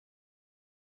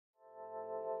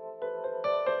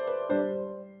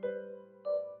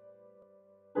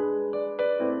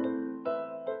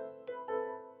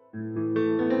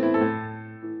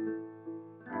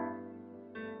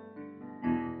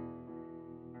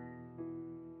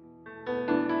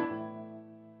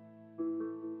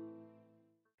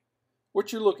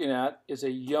What you're looking at is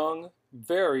a young,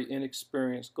 very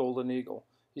inexperienced golden eagle.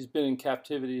 He's been in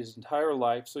captivity his entire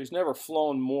life, so he's never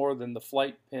flown more than the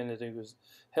flight pen that he was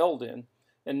held in.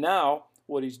 And now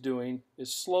what he's doing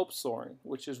is slope soaring,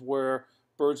 which is where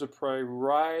birds of prey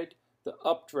ride the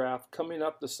updraft coming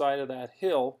up the side of that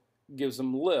hill, gives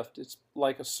them lift. It's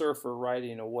like a surfer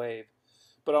riding a wave.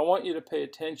 But I want you to pay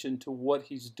attention to what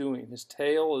he's doing. His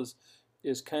tail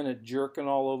is kind of jerking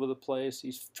all over the place.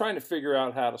 He's trying to figure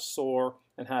out how to soar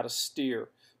and how to steer.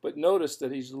 But notice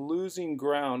that he's losing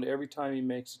ground every time he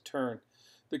makes a turn.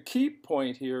 The key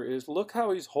point here is look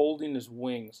how he's holding his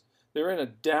wings. They're in a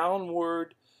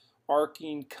downward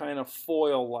arcing kind of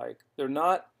foil-like. They're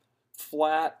not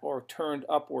flat or turned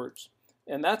upwards.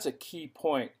 And that's a key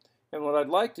point. And what I'd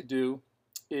like to do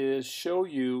is show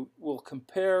you, we'll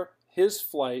compare his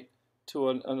flight to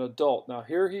an adult. Now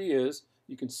here he is.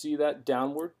 You can see that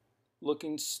downward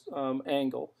looking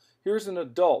angle. Here's an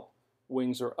adult.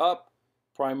 Wings are up,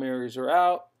 primaries are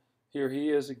out. Here he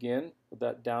is again with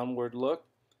that downward look.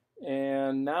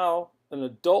 And now an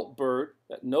adult bird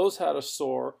that knows how to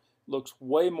soar looks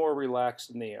way more relaxed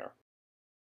in the air.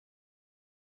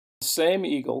 The same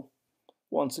eagle,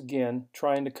 once again,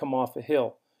 trying to come off a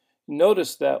hill.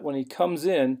 Notice that when he comes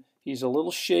in, he's a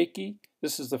little shaky.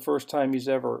 This is the first time he's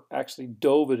ever actually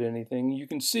dove at anything. You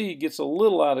can see he gets a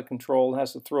little out of control and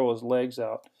has to throw his legs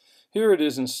out. Here it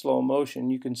is in slow motion.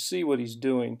 You can see what he's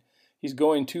doing. He's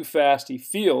going too fast. He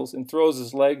feels and throws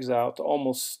his legs out to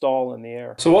almost stall in the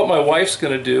air. So what my wife's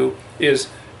going to do is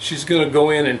she's going to go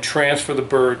in and transfer the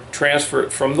bird, transfer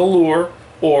it from the lure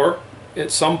or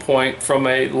at some point from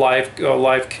a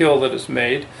live kill that is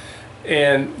made,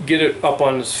 and get it up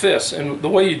on his fists. And the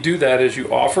way you do that is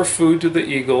you offer food to the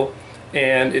eagle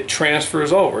and it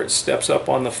transfers over. It steps up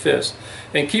on the fist.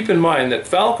 And keep in mind that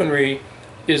falconry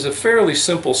is a fairly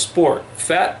simple sport.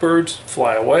 Fat birds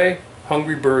fly away,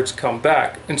 hungry birds come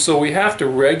back. And so we have to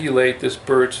regulate this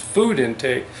bird's food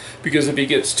intake, because if he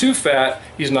gets too fat,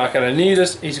 he's not going to need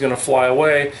us, he's going to fly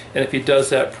away, and if he does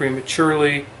that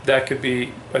prematurely, that could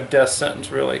be a death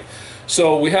sentence really.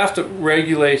 So we have to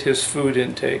regulate his food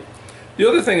intake. The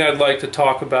other thing I'd like to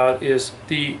talk about is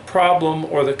the problem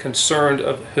or the concern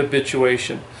of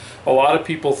habituation. A lot of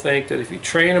people think that if you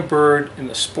train a bird in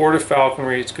the sport of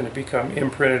falconry, it's going to become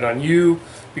imprinted on you,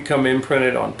 become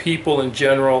imprinted on people in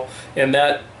general, and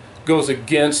that goes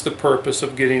against the purpose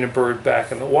of getting a bird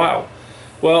back in the wild.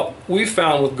 Well, we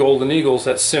found with golden eagles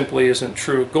that simply isn't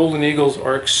true. Golden eagles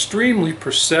are extremely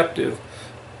perceptive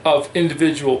of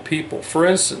individual people. For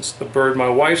instance, the bird my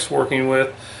wife's working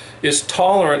with is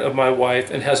tolerant of my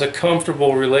wife and has a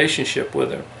comfortable relationship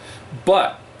with her.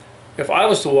 But if I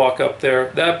was to walk up there,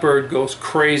 that bird goes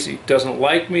crazy, doesn't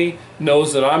like me,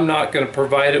 knows that I'm not going to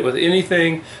provide it with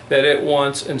anything that it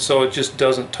wants, and so it just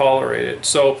doesn't tolerate it.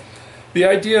 So the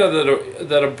idea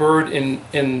that a bird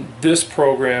in this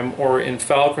program or in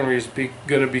falconry is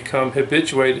going to become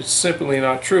habituated is simply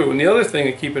not true. And the other thing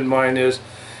to keep in mind is,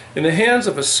 in the hands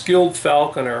of a skilled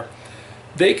falconer,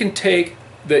 they can take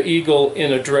the eagle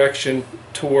in a direction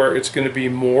to where it's going to be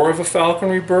more of a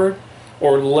falconry bird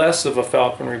or less of a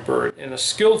falconry bird. And a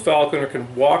skilled falconer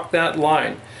can walk that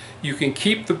line. You can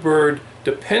keep the bird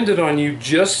dependent on you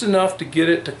just enough to get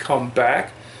it to come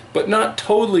back, but not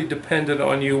totally dependent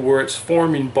on you where it's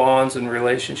forming bonds and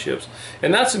relationships.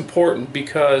 And that's important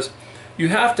because you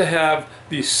have to have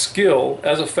the skill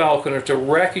as a falconer to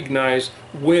recognize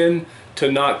when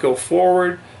to not go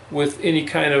forward with any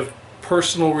kind of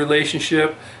personal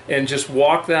relationship and just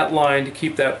walk that line to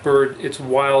keep that bird its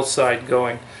wild side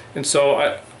going. And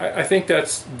so I think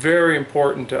that's very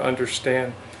important to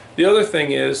understand. The other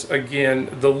thing is, again,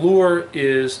 the lure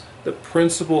is the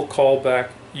principal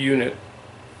callback unit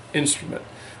instrument.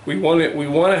 We want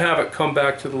to have it come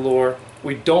back to the lure.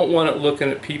 We don't want it looking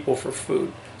at people for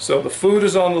food. So the food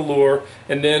is on the lure,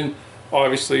 and then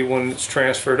obviously when it's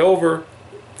transferred over,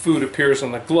 food appears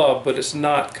on the glove, but it's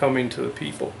not coming to the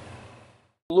people.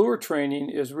 Lure training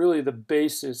is really the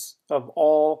basis of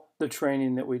all the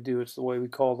training that we do. It's the way we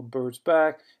call the birds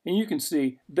back, and you can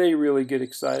see they really get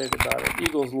excited about it.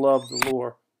 Eagles love the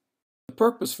lure. The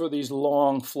purpose for these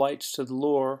long flights to the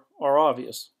lure are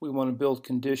obvious. We want to build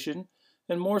condition,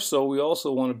 and more so we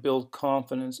also want to build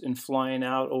confidence in flying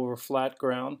out over flat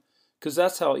ground, because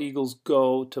that's how eagles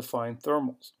go to find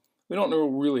thermals. We don't know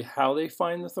really how they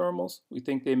find the thermals. We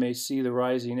think they may see the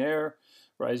rising air,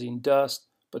 rising dust,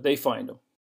 but they find them.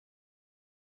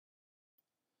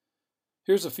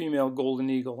 Here's a female golden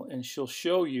eagle, and she'll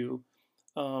show you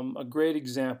a great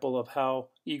example of how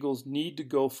eagles need to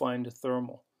go find a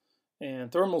thermal.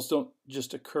 And thermals don't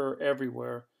just occur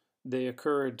everywhere. They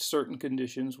occur in certain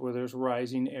conditions where there's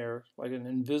rising air, like an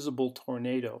invisible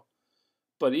tornado.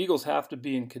 But eagles have to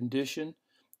be in condition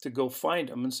to go find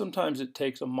them, and sometimes it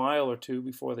takes a mile or two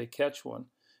before they catch one.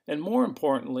 And more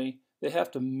importantly, they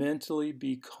have to mentally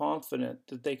be confident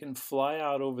that they can fly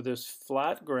out over this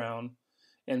flat ground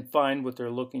and find what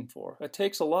they're looking for. It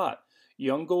takes a lot.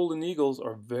 Young golden eagles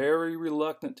are very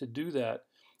reluctant to do that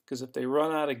because if they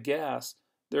run out of gas,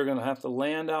 they're going to have to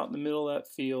land out in the middle of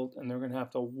that field and they're going to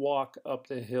have to walk up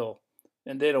the hill.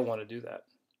 And they don't want to do that.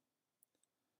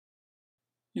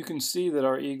 You can see that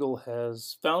our eagle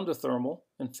has found a thermal.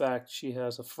 In fact, she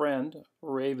has a friend, a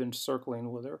raven,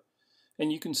 circling with her.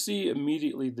 And you can see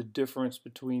immediately the difference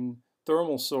between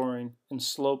thermal soaring and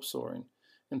slope soaring.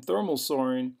 And thermal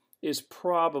soaring is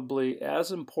probably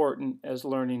as important as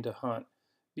learning to hunt,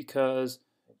 because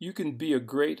you can be a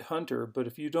great hunter, but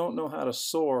if you don't know how to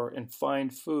soar and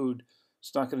find food,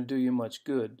 it's not going to do you much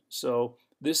good. So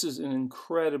this is an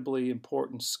incredibly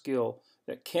important skill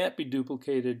that can't be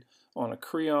duplicated on a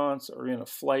creance or in a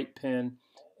flight pen.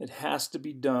 It has to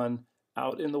be done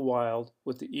out in the wild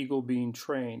with the eagle being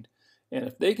trained. And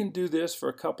if they can do this for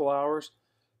a couple hours,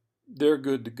 they're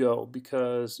good to go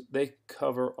because they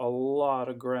cover a lot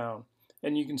of ground.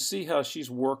 And you can see how she's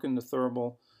working the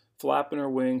thermal, flapping her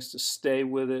wings to stay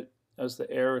with it as the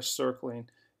air is circling.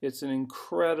 It's an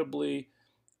incredibly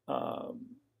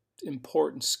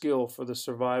important skill for the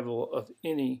survival of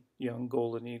any young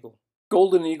golden eagle.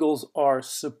 Golden eagles are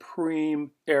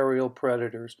supreme aerial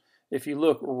predators. If you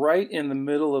look right in the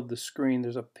middle of the screen,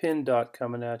 there's a pin dot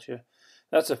coming at you.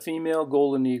 That's a female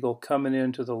golden eagle coming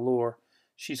into the lure.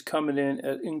 She's coming in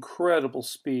at incredible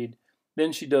speed.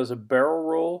 Then she does a barrel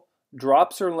roll,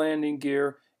 drops her landing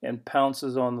gear, and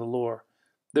pounces on the lure.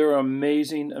 They're an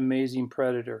amazing, amazing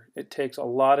predator. It takes a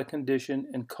lot of condition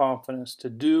and confidence to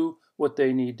do what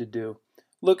they need to do.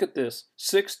 Look at this,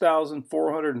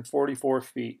 6,444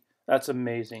 feet. That's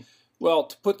amazing. Well,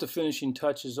 to put the finishing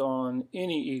touches on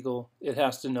any eagle, it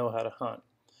has to know how to hunt.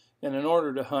 And in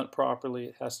order to hunt properly,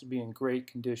 it has to be in great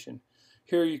condition.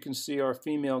 Here you can see our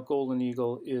female golden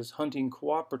eagle is hunting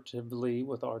cooperatively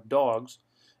with our dogs,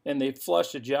 and they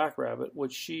flushed a jackrabbit,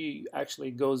 which she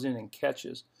actually goes in and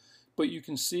catches. But you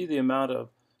can see the amount of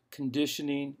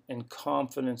conditioning and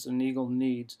confidence an eagle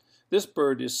needs. This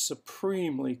bird is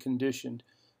supremely conditioned,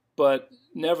 but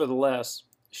nevertheless,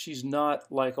 she's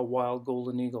not like a wild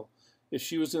golden eagle. If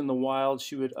she was in the wild,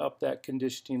 she would up that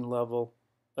conditioning level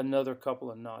another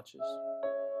couple of notches.